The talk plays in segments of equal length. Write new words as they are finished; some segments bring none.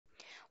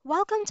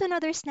Welcome to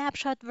another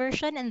snapshot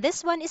version, and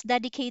this one is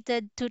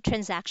dedicated to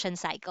transaction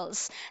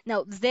cycles.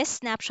 Now, this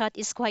snapshot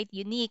is quite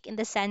unique in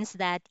the sense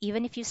that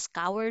even if you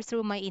scour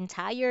through my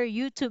entire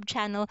YouTube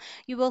channel,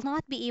 you will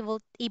not be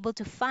able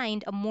to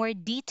find a more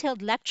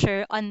detailed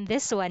lecture on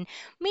this one,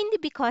 mainly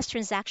because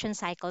transaction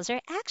cycles are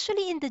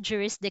actually in the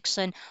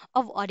jurisdiction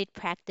of audit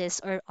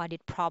practice or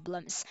audit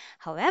problems.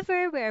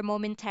 However, we are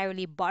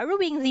momentarily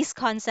borrowing these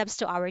concepts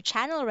to our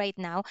channel right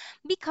now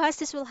because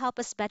this will help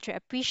us better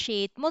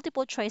appreciate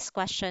multiple choice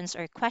questions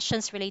or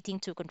questions relating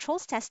to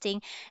controls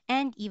testing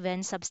and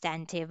even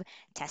substantive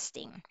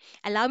testing.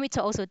 Allow me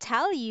to also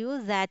tell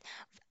you that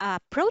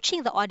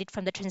approaching the audit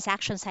from the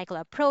transaction cycle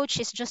approach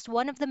is just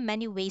one of the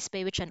many ways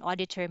by which an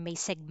auditor may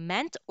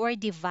segment or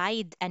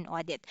divide an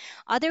audit.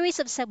 Other ways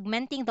of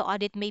segmenting the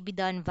audit may be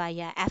done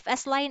via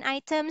FS line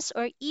items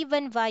or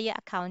even via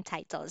account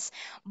titles.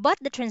 But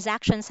the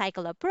transaction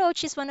cycle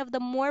approach is one of the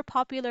more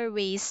popular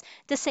ways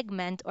to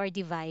segment or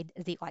divide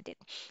the audit.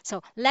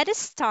 So let us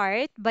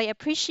start by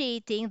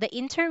appreciating the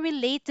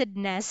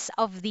interrelatedness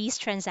of these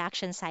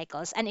transaction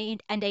cycles. And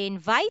I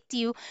invite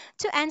you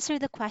to answer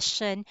the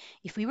question,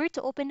 if we were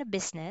to open a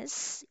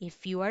business,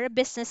 if you are a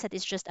business that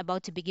is just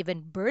about to be given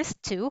birth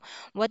to,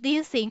 what do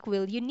you think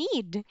will you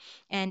need?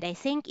 And I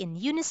think in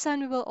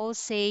unison we will all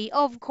say,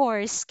 of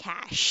course,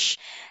 cash.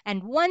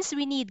 And once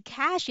we need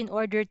cash in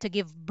order to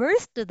give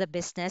birth to the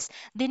business,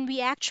 then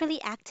we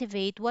actually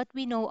activate what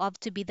we know of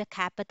to be the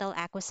capital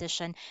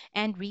acquisition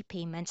and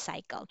repayment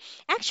cycle.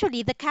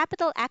 Actually, the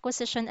capital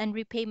acquisition and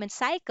repayment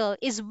cycle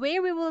is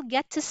where we will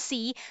get to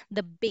see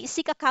the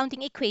basic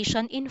accounting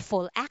equation in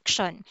full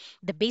action.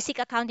 The basic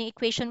accounting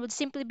equation would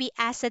simply be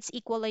assets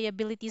equal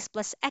liabilities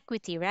plus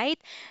equity, right?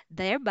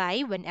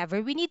 Thereby,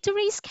 whenever we need to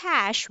raise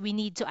cash, we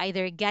need to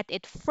either get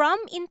it from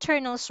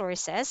internal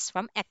sources,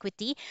 from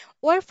equity,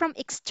 or from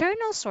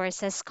external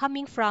sources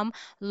coming from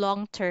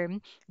long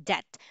term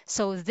debt.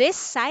 So this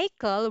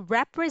cycle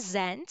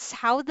represents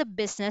how the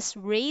business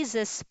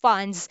raises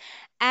funds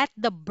at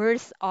the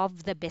birth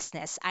of the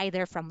business,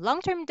 either from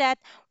long-term debt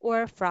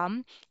or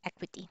from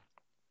equity.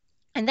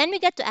 And then we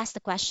get to ask the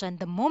question,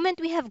 the moment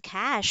we have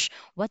cash,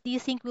 what do you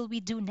think will we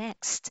do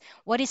next?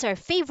 What is our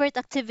favorite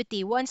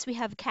activity once we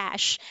have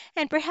cash?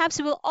 And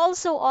perhaps we'll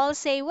also all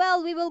say,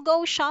 well, we will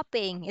go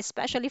shopping,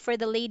 especially for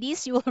the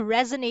ladies. You will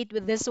resonate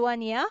with this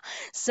one, yeah?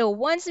 So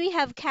once we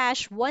have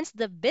cash, once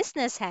the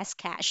business has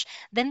cash,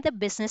 then the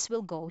business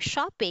will go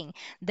shopping.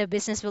 The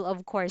business will,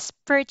 of course,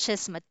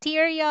 purchase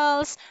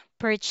materials,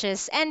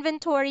 purchase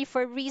inventory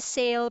for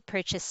resale,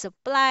 purchase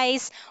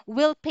supplies,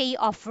 will pay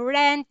off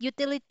rent,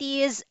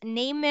 utilities,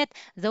 name it.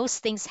 Those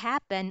things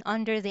happen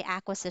under the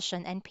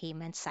acquisition and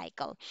payment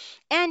cycle.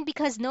 And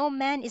because no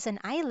man is an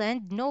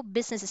island, no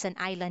business is an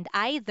island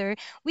either,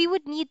 we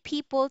would need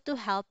people to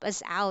help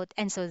us out.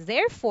 And so,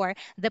 therefore,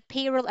 the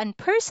payroll and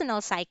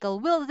personal cycle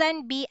will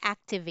then be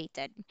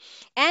activated.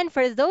 And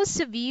for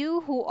those of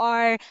you who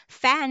are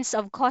fans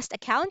of cost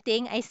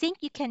accounting, I think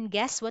you can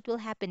guess what will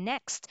happen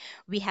next.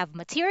 We have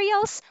materials,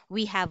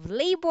 we have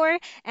labor,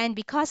 and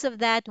because of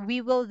that,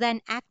 we will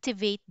then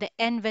activate the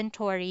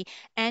inventory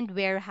and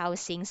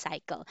warehousing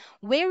cycle,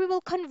 where we will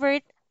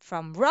convert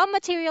from raw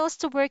materials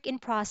to work in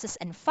process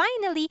and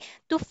finally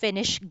to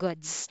finished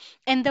goods.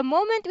 And the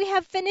moment we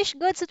have finished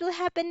goods, what will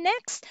happen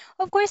next?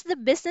 Of course, the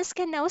business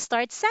can now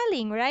start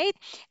selling, right?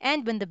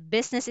 And when the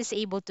business is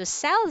able to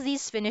sell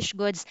these finished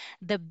goods,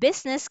 the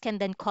business can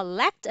then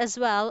collect as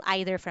well,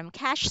 either from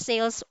cash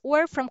sales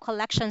or from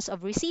collections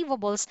of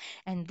receivables.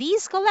 And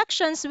these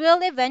collections will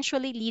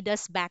eventually lead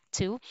us back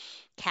to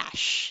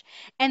cash.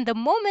 And the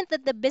moment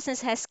that the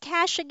business has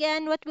cash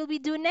again, what will we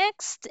do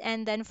next?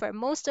 And then for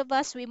most of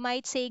us, we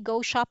might say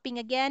go shopping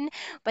again.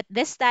 But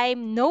this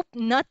time, nope,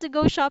 not to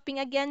go shopping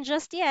again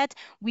just yet.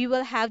 We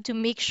will have to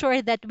make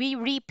sure that we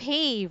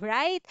repay,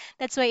 right?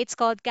 That's why it's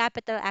called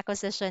capital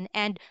acquisition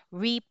and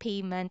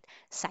repayment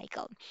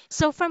cycle.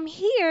 So from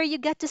here, you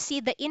get to see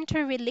the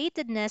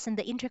interrelatedness and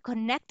the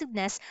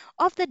interconnectedness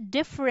of the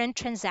different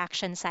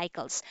transaction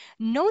cycles.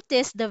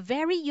 Notice the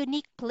very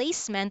unique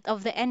placement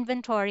of the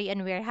inventory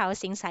and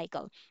warehousing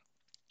cycle.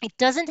 It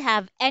doesn't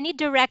have any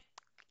direct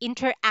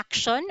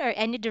interaction or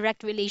any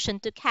direct relation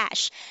to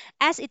cash,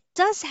 as it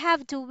does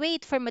have to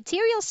wait for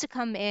materials to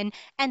come in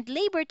and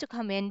labor to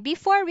come in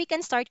before we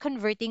can start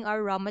converting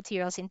our raw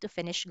materials into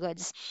finished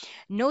goods.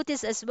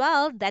 Notice as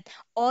well that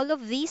all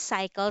of these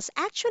cycles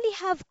actually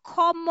have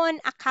common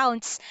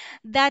accounts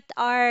that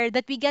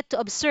we get to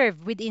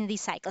observe within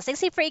these cycles. Like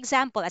say for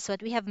example, as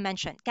what we have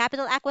mentioned,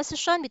 capital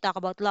acquisition, we talk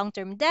about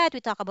long-term debt, we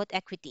talk about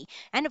equity,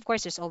 and of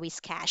course there's always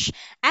cash.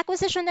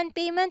 Acquisition and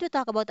payment, we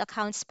talk about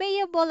accounts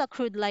payable,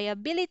 accrued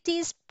liabilities,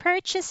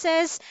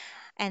 purchases,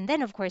 and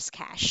then of course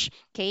cash.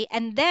 Okay,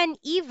 and then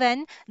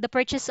even the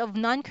purchase of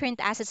non-current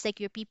assets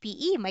like your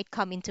PPE might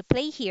come into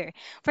play here.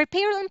 For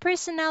payroll and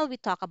personnel, we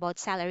talk about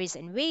salaries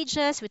and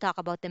wages, we talk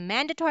about the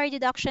mandatory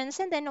deductions,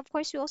 and then of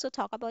course we also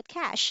talk about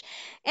cash.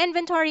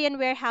 Inventory and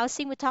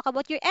warehousing, we talk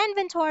about your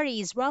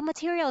inventories, raw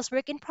materials,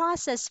 work in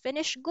process,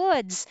 finished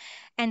goods.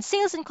 And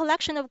sales and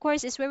collection, of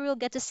course, is where we'll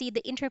get to see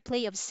the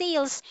interplay of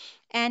sales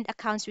and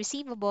accounts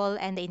receivable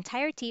and the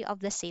entirety of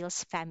the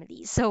sales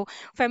family. So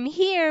from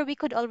here, we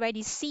could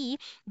already see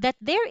that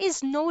there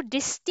is no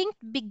distinct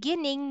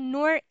beginning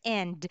nor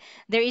end.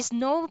 There is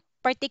no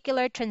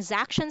particular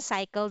transaction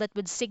cycle that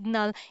would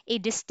signal a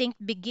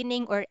distinct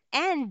beginning or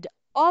end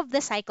of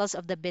the cycles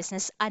of the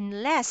business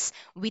unless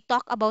we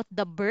talk about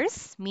the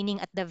birth,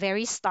 meaning at the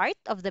very start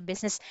of the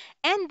business,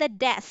 and the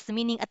death,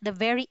 meaning at the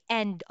very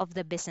end of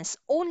the business.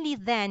 Only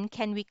then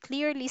can we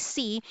clearly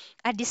see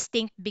a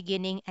distinct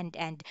beginning and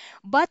end.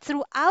 But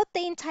throughout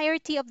the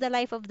entirety of the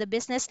life of the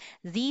business,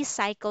 these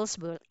cycles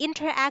will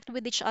interact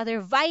with each other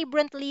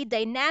vibrantly,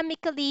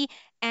 dynamically,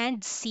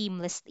 and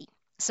seamlessly.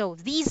 So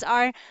these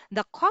are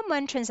the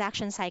common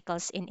transaction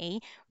cycles in a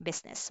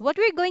business. What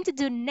we're going to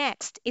do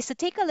next is to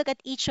take a look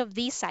at each of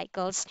these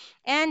cycles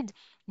and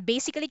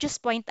basically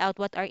just point out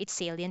what are its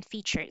salient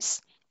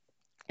features.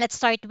 Let's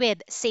start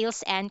with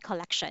sales and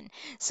collection.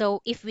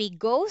 So, if we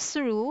go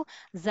through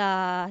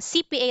the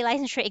CPA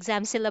licensure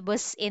exam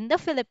syllabus in the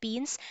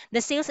Philippines,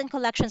 the sales and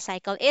collection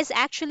cycle is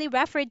actually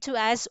referred to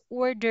as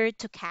order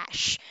to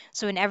cash.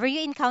 So, whenever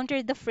you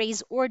encounter the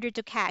phrase order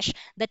to cash,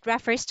 that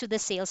refers to the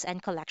sales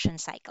and collection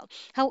cycle.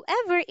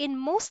 However, in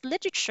most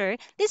literature,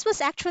 this was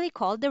actually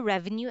called the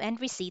revenue and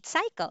receipt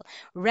cycle.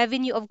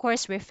 Revenue, of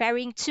course,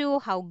 referring to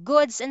how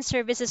goods and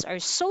services are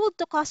sold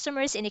to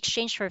customers in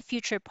exchange for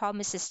future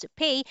promises to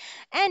pay,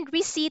 and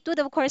receipt would,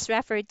 of course,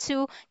 refer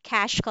to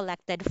cash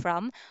collected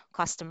from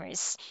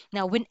customers.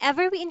 Now,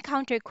 whenever we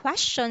encounter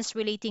questions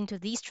relating to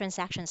these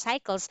transaction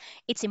cycles,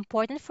 it's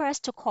important for us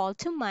to call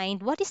to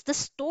mind what is the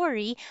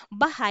story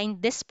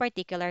behind this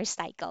particular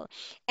cycle.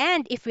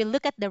 And if we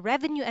look at the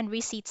revenue and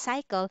receipt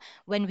cycle,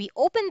 when we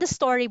open the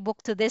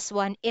storybook to this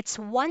one, it's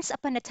once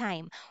upon a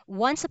time.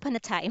 Once upon a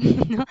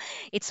time.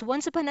 It's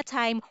once upon a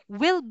time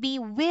will be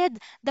with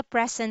the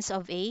presence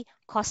of a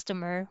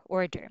customer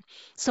order.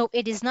 So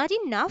it is not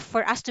enough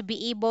for us to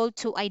be able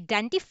to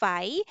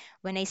identify,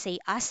 when I say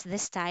us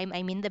this time,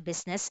 I mean the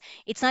business.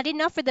 It's not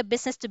enough for the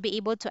business to be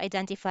able to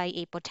identify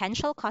a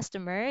potential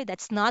customer.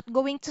 That's not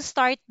going to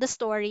start the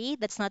story.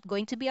 That's not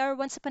going to be our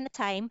once upon a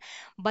time.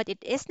 But it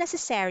is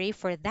necessary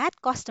for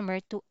that customer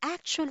to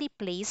actually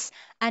place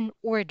an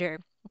order.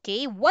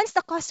 Okay, once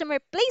the customer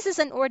places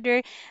an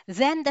order,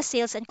 then the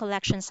sales and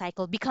collection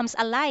cycle becomes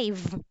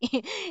alive.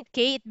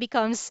 Okay, it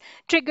becomes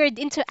triggered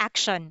into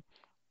action.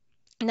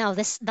 Now,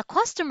 the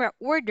customer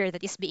order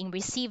that is being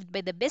received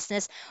by the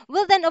business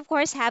will then, of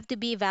course, have to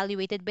be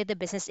evaluated by the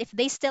business if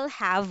they still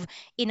have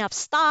enough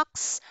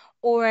stocks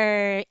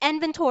or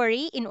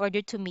inventory in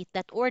order to meet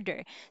that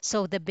order.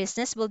 So the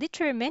business will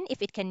determine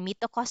if it can meet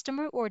the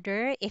customer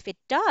order. If it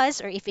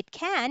does, or if it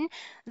can,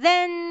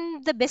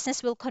 then the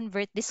business will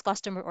convert this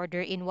customer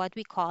order in what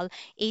we call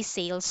a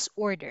sales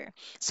order.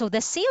 So the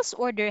sales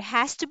order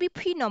has to be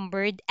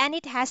pre-numbered and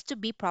it has to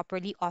be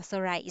properly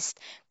authorized.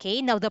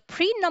 Okay, now the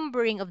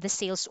pre-numbering of the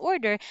sales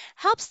order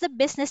helps the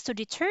business to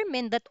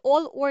determine that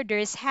all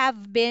orders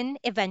have been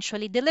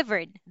eventually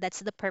delivered.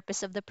 That's the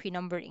purpose of the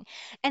pre-numbering.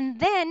 And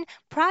then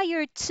prior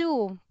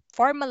to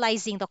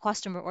formalizing the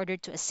customer order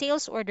to a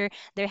sales order,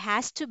 there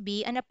has to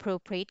be an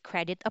appropriate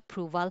credit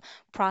approval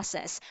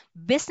process.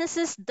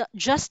 Businesses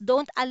just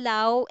don't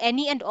allow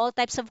any and all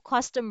types of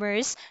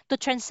customers to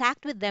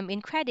transact with them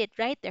in credit,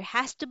 right? There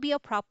has to be a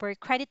proper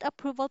credit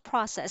approval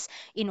process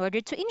in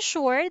order to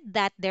ensure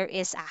that there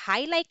is a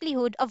high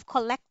likelihood of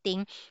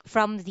collecting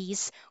from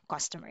these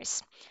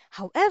customers.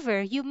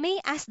 However, you may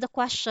ask the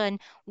question,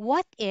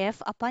 what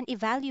if upon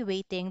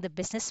evaluating the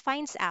business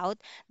finds out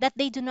that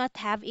they do not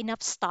have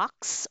enough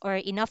stocks or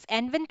enough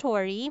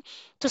inventory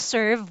to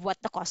serve what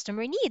the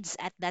customer needs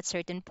at that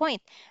certain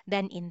point?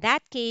 Then in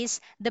that case,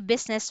 the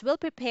business will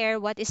prepare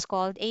what is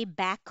called a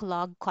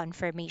backlog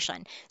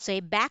confirmation. So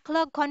a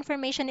backlog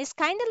confirmation is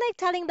kind of like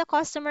telling the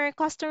customer,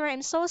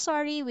 I'm so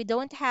sorry, we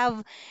don't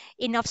have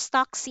enough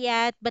stocks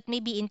yet, but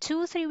maybe in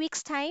 2, 3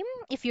 weeks' time,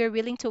 if you're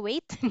willing to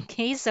wait.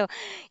 Okay, so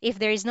if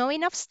there is no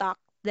enough stock,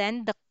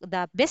 then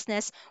the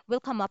business will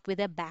come up with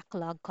a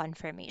backlog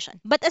confirmation.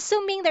 But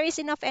assuming there is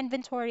enough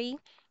inventory,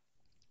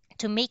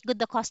 to make good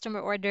the customer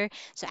order.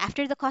 So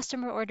after the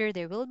customer order,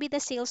 there will be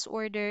the sales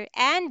order.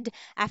 And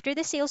after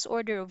the sales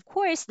order, of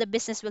course, the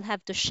business will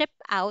have to ship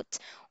out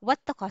what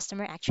the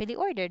customer actually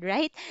ordered,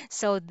 right?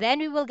 So then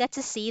we will get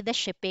to see the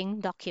shipping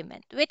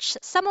document, which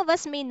some of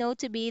us may know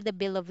to be the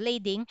bill of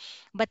lading,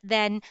 but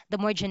then the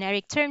more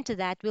generic term to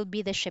that will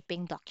be the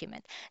shipping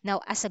document. Now,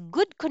 as a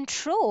good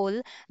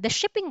control, the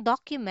shipping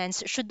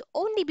documents should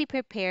only be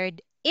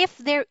prepared if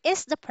there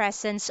is the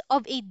presence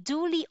of a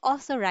duly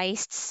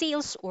authorized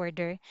sales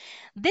order.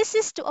 This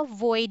is to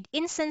avoid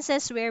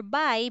instances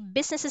whereby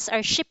businesses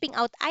are shipping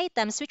out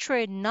items which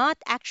were not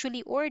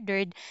actually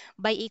ordered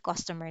by a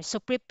customer. So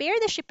prepare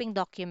the shipping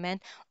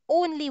document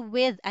only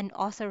with an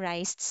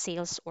authorized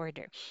sales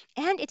order.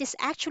 And it is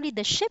actually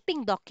the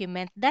shipping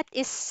document that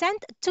is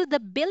sent to the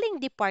billing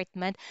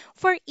department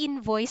for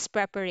invoice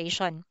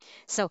preparation.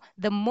 So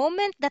the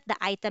moment that the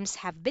items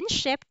have been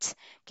shipped,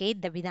 okay,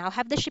 that we now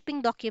have the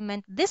shipping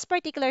document, this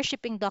particular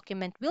shipping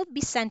document will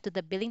be sent to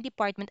the billing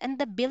department, and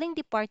the billing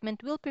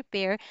department will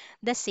prepare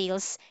the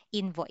sales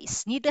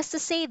invoice. Needless to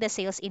say, the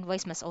sales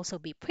invoice must also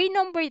be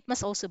pre-numbered, it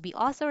must also be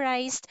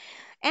authorized,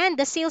 and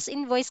the sales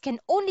invoice can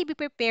only be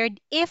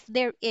prepared if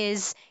there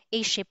is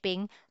a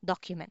shipping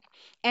document.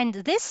 And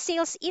this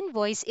sales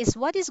invoice is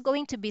what is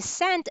going to be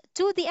sent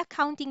to the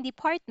accounting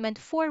department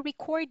for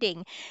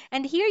recording.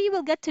 And here you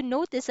will get to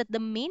notice that the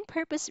main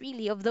purpose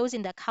really of those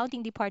in the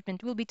accounting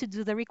department will be to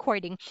do the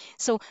recording.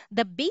 So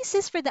the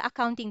basis for the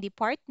accounting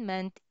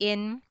department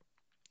in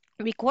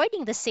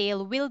recording the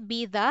sale will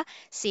be the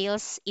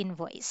sales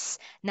invoice.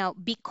 Now,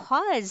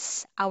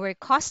 because our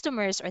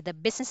customers or the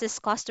business's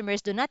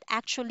customers do not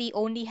actually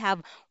only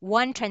have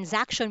one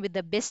transaction with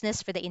the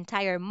business for the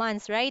entire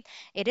month, right?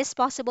 It is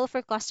possible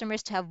for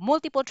customers to have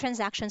multiple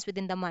transactions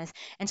within the month.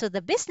 And so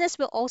the business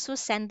will also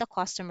send the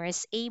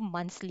customers a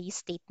monthly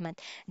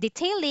statement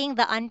detailing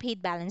the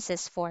unpaid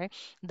balances for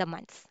the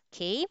month.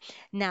 Okay.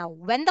 Now,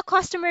 when the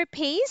customer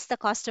pays, the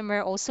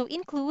customer also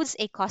includes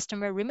a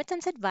customer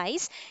remittance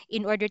advice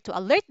in order to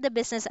alert the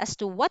business as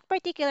to what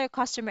particular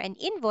customer and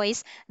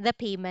invoice the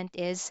payment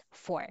is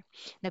for.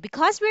 Now,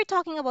 because we're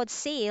talking about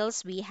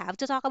sales, we have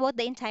to talk about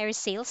the entire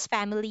sales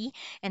family.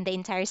 And the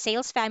entire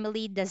sales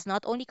family does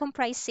not only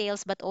comprise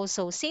sales, but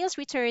also sales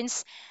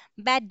returns,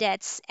 bad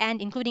debts,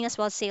 and including as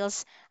well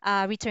sales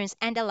returns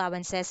and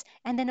allowances.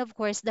 And then, of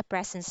course, the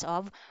presence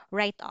of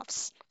write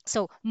offs.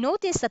 So,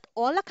 notice that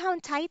all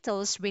account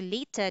titles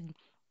related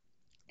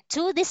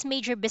to these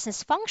major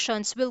business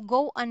functions will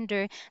go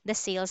under the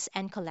sales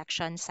and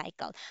collection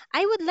cycle.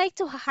 I would like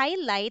to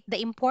highlight the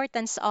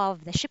importance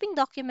of the shipping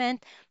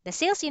document, the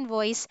sales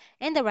invoice,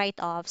 and the write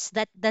offs.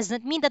 That does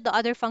not mean that the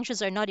other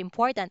functions are not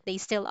important, they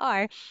still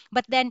are.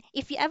 But then,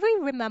 if you ever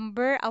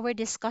remember our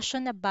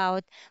discussion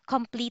about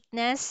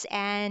completeness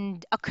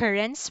and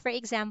occurrence, for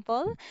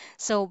example,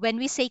 so when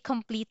we say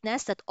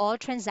completeness, that all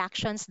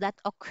transactions that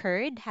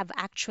occurred have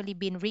actually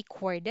been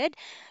recorded,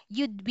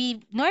 you'd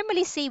we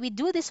normally say we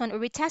do this one or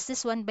we test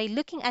this one by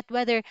looking at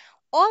whether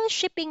all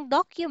shipping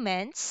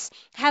documents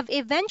have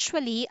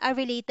eventually a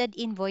related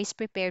invoice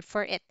prepared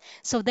for it.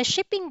 So the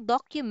shipping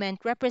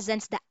document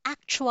represents the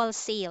actual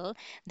sale.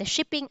 The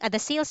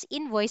sales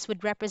invoice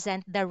would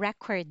represent the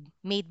record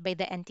made by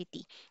the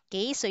entity.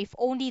 Okay, so if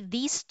only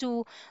these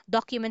two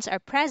documents are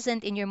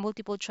present in your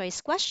multiple choice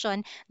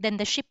question, then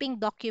the shipping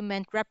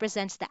document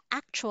represents the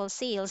actual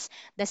sales.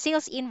 The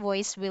sales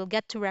invoice will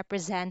get to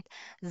represent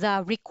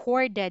the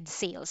recorded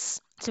sales.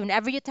 So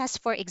whenever you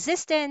test for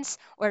existence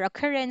or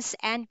occurrence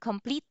and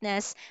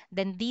completeness,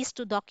 then these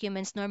two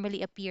documents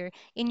normally appear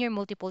in your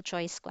multiple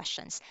choice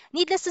questions.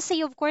 Needless to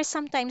say, of course,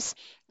 sometimes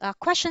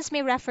questions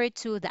may refer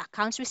to the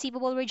accounts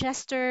receivable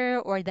register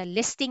or the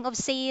listing of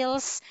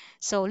sales.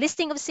 So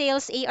listing of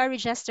sales, AR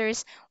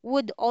registers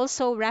would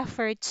also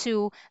refer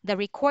to the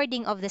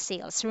recording of the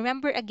sales.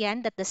 Remember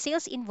again that the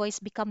sales invoice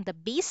become the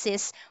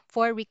basis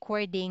for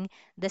recording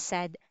the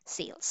said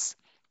sales.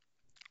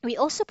 We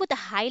also put a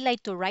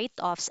highlight to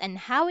write-offs and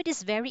how it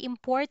is very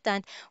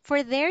important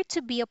for there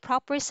to be a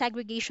proper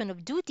segregation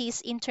of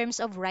duties in terms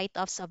of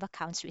write-offs of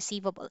accounts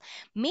receivable.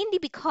 Mainly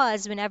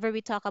because whenever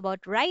we talk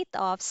about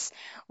write-offs,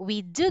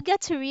 we do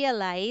get to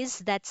realize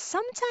that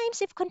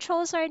sometimes if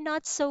controls are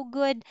not so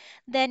good,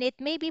 then it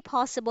may be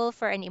possible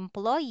for an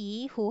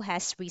employee who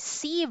has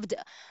received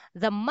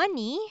the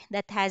money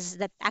that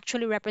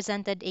actually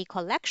represented a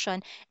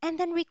collection and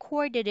then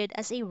recorded it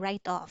as a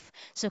write-off.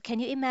 So can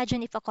you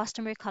imagine if a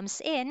customer comes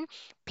in,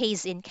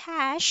 pays in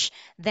cash,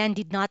 then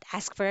did not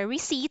ask for a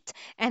receipt,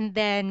 and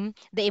then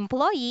the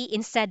employee,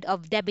 instead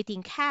of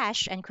debiting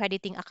cash and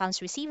crediting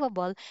accounts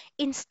receivable,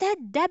 instead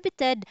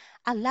debited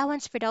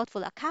allowance for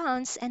doubtful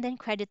accounts and then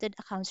credited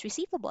accounts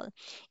receivable.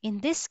 In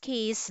this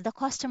case, the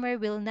customer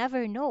will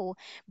never know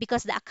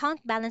because the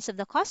account balance of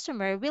the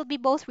customer will be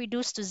both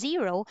reduced to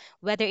zero,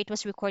 whether it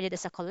was recorded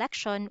as a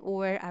collection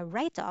or a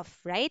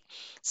write-off, right?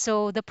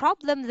 So the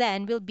problem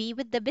then will be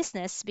with the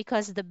business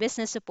because the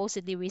business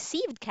supposedly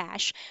received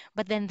cash,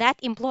 but then that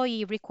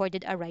employee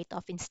recorded a write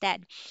off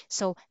instead.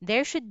 So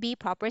there should be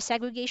proper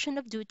segregation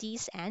of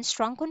duties and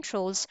strong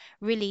controls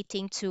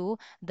relating to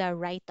the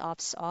write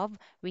offs of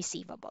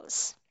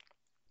receivables.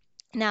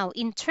 Now,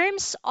 in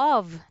terms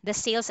of the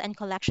sales and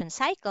collection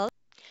cycle,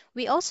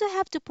 we also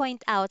have to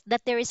point out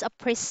that there is a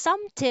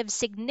presumptive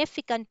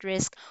significant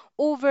risk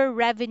over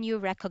revenue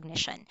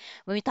recognition.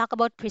 When we talk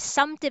about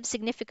presumptive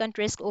significant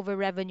risk over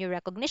revenue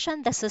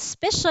recognition, the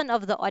suspicion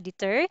of the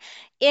auditor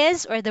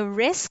is, or the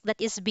risk that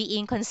is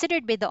being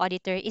considered by the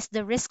auditor is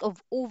the risk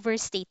of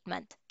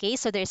overstatement. Okay,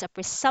 so there's a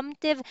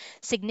presumptive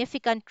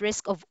significant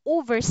risk of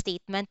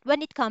overstatement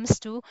when it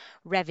comes to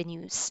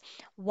revenues.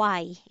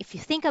 Why? If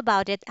you think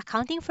about it,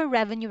 accounting for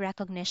revenue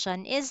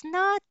recognition is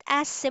not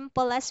as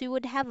simple as we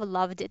would have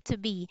loved it to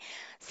be.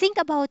 Think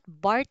about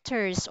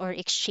barters or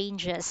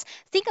exchanges.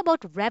 Think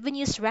about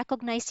revenues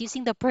recognized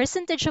using the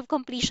percentage of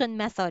completion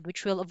method,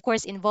 which will, of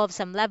course, involve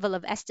some level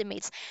of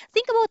estimates.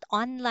 Think about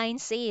online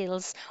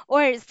sales,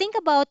 or think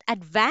about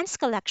advanced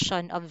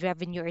collection of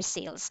revenue or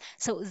sales.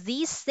 So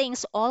these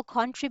things all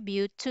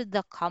contribute to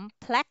the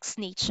complex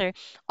nature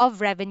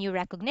of revenue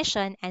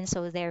recognition, and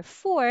so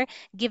therefore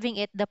giving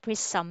it the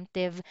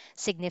presumptive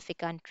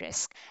significant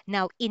risk.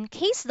 Now, in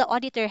case the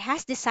auditor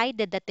has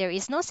decided that there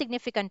is no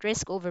significant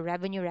risk over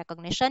revenue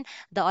recognition,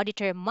 the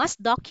auditor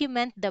must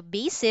document the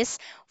basis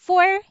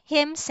for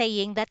him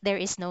saying that there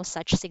is no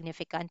such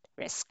significant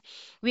risk.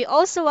 We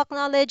also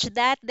acknowledge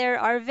that there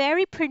are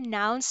very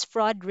pronounced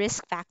fraud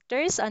risk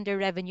factors under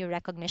revenue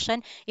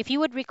recognition. If you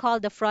would recall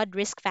the fraud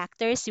risk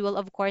factors, you will,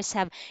 of course,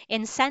 have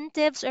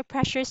incentives or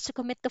pressures to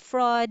commit the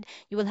fraud,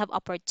 you will have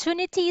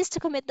opportunities to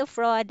commit the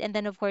fraud, and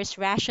then, of course,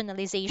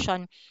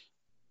 rationalization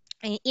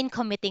in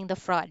committing the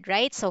fraud,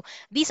 right? So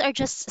these are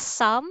just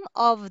some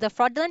of the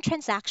fraudulent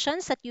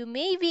transactions that you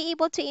may be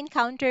able to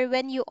encounter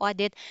when you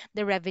audit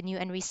the revenue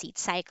and receipt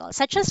cycle,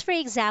 such as, for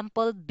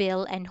example,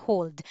 bill and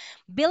hold.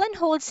 Bill and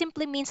hold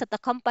simply means that the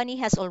company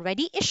has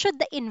already issued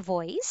the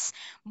invoice,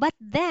 but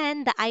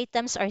then the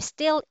items are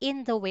still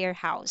in the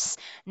warehouse.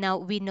 Now,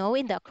 we know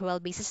in the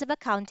accrual basis of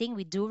accounting,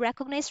 we do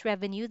recognize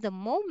revenue the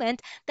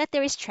moment that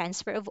there is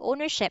transfer of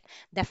ownership.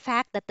 The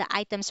fact that the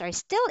items are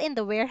still in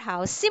the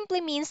warehouse simply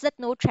means that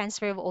no transfer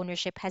of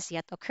ownership has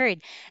yet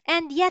occurred.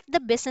 And yet the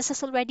business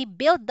has already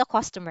billed the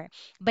customer.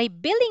 By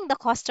billing the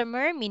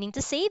customer, meaning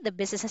to say the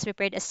business has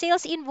prepared a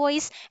sales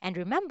invoice, and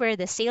remember,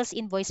 the sales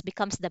invoice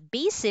becomes the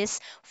basis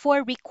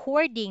for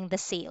recording the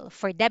sale,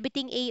 for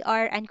debiting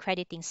AR and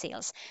crediting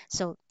sales.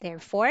 So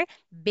therefore,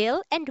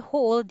 bill and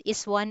hold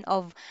is one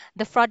of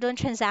the fraudulent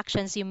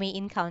transactions you may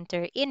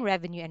encounter in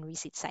revenue and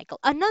receipt cycle.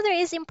 Another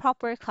is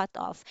improper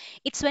cutoff.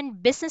 It's when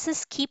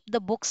businesses keep the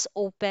books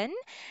open.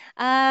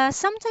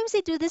 Sometimes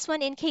they do this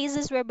one in cases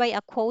whereby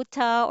a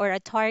quota or a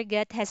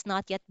target has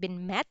not yet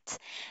been met,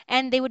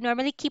 and they would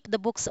normally keep the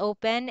books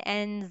open,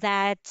 and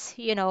that,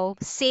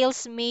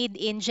 sales made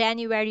in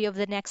January of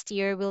the next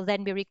year will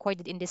then be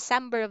recorded in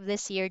December of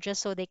this year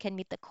just so they can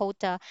meet the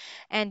quota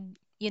and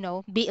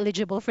be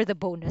eligible for the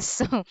bonus.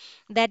 So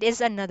that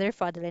is another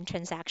fraudulent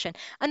transaction.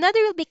 Another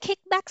will be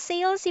kickback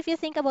sales if you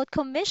think about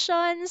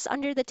commissions,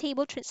 under the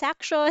table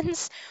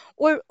transactions,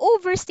 or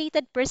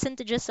overstated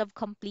percentages of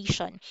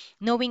completion.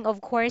 Knowing, of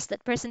course,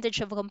 that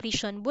percentage of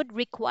completion would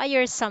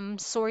require some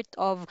sort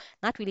of,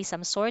 not really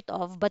some sort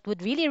of, but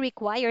would really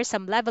require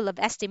some level of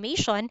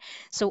estimation.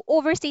 So,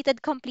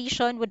 overstated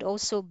completion would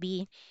also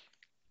be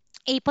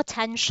a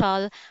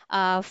potential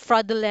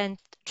fraudulent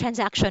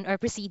transaction or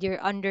procedure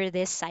under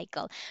this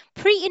cycle.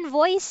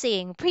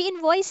 Pre-invoicing.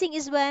 Pre-invoicing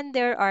is when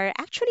there are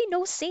actually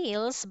no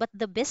sales, but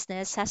the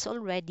business has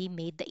already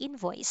made the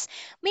invoice.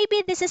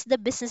 Maybe this is the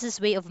business's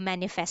way of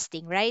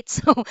manifesting, right?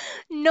 So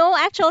no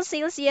actual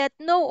sales yet,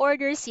 no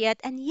orders yet,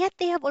 and yet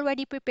they have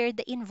already prepared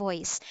the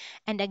invoice.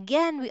 And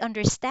again, we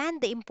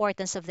understand the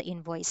importance of the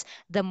invoice.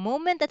 The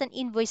moment that an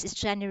invoice is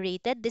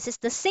generated, this is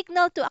the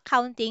signal to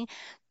accounting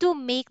to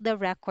make the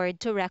record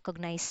to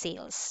recognize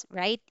sales,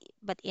 right?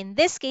 But in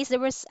this case, there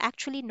was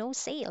actually no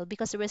sale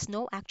because there was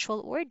no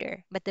actual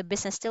order, but the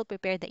business still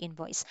prepared the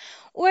invoice.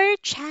 Or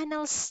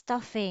channel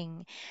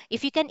stuffing.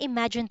 If you can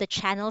imagine the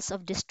channels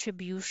of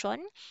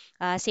distribution,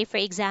 say for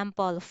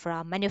example,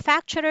 from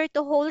manufacturer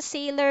to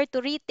wholesaler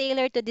to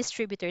retailer to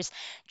distributors,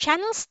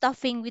 channel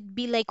stuffing would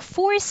be like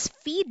force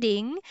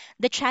feeding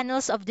the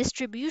channels of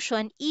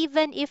distribution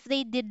even if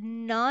they did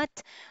not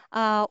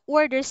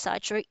order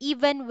such, or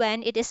even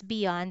when it is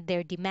beyond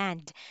their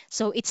demand.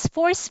 So it's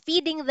force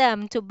feeding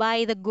them to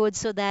buy the goods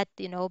so that,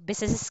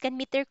 businesses can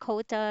meet their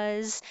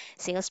quotas,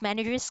 sales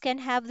managers can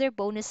have their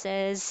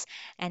bonuses,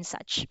 and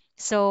such.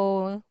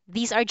 So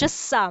these are just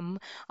some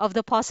of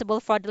the possible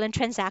fraudulent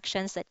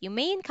transactions that you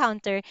may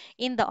encounter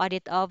in the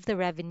audit of the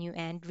revenue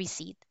and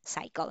receipt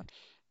cycle.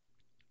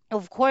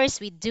 Of course,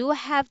 we do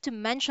have to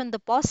mention the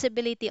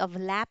possibility of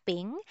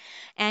lapping.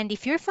 And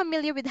if you're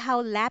familiar with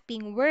how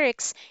lapping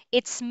works,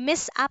 it's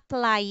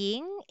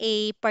misapplying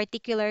a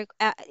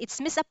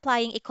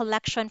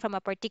collection from a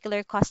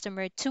particular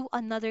customer to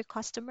another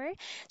customer.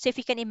 So if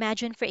you can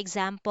imagine, for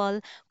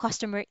example,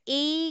 customer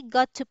A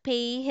got to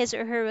pay his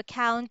or her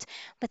account,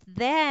 but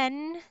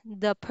then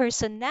the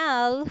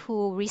personnel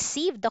who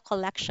received the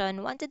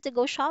collection wanted to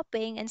go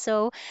shopping, and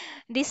so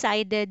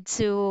decided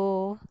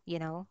to,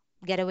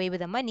 get away with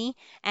the money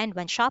and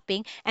went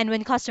shopping. And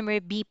when customer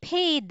B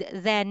paid,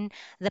 then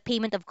the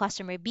payment of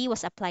customer B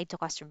was applied to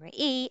customer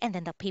A, and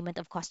then the payment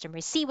of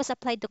customer C was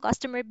applied to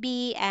customer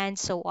B, and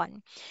so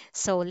on.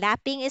 So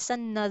lapping is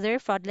another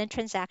fraudulent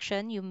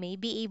transaction you may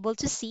be able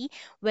to see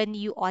when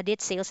you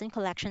audit sales and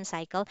collection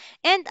cycle,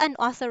 and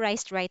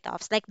unauthorized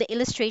write-offs, like the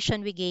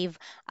illustration we gave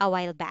a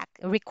while back,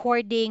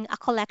 recording a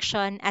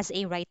collection as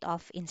a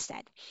write-off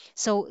instead.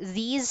 So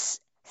these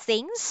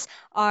things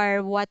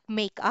are what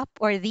make up,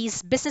 or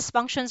these business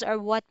functions are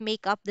what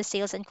make up the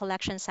sales and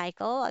collection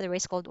cycle,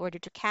 otherwise called order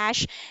to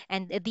cash.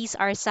 And these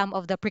are some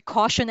of the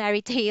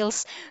precautionary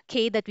tales,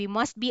 okay, that we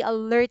must be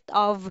alert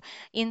of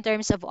in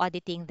terms of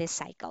auditing this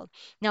cycle.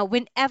 Now,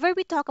 whenever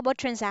we talk about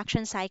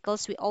transaction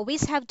cycles, we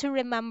always have to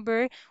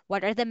remember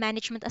what are the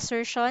management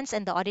assertions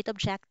and the audit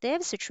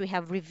objectives, which we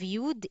have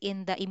reviewed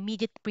in the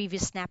immediate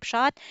previous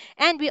snapshot.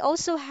 And we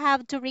also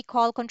have to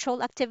recall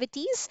control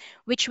activities,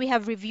 which we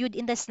have reviewed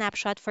in the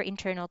snapshot for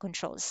internal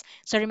controls.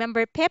 So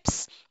remember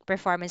PIPs,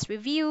 performance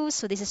reviews.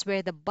 So this is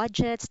where the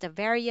budgets, the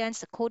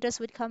variance, the quotas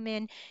would come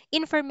in.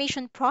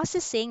 Information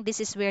processing, this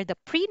is where the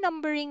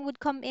pre-numbering would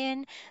come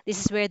in.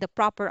 This is where the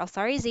proper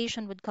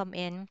authorization would come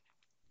in.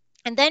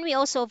 And then we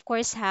also, of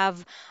course,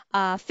 have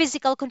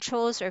physical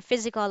controls or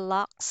physical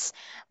locks,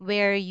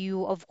 where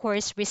you, of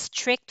course,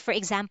 restrict, for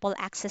example,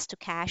 access to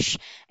cash.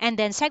 And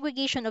then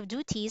segregation of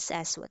duties,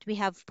 as what we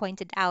have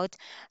pointed out,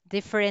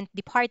 different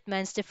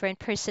departments, different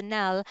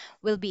personnel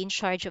will be in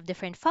charge of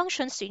different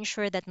functions to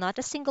ensure that not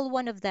a single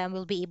one of them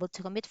will be able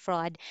to commit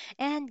fraud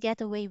and get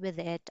away with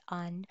it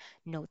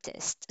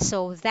unnoticed.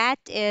 So that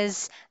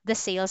is the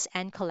sales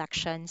and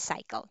collection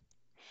cycle.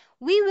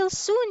 We will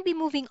soon be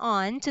moving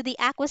on to the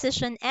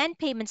acquisition and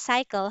payment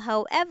cycle.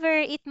 However,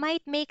 it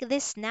might make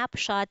this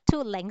snapshot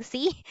too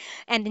lengthy,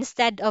 and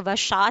instead of a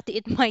shot,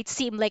 it might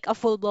seem like a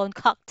full blown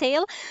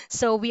cocktail.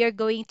 So, we are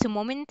going to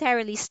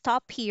momentarily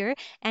stop here.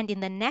 And in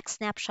the next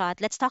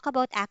snapshot, let's talk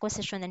about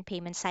acquisition and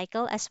payment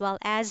cycle, as well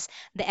as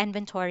the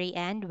inventory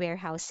and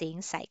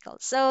warehousing cycle.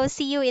 So,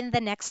 see you in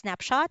the next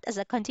snapshot as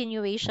a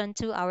continuation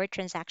to our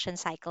transaction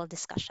cycle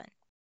discussion.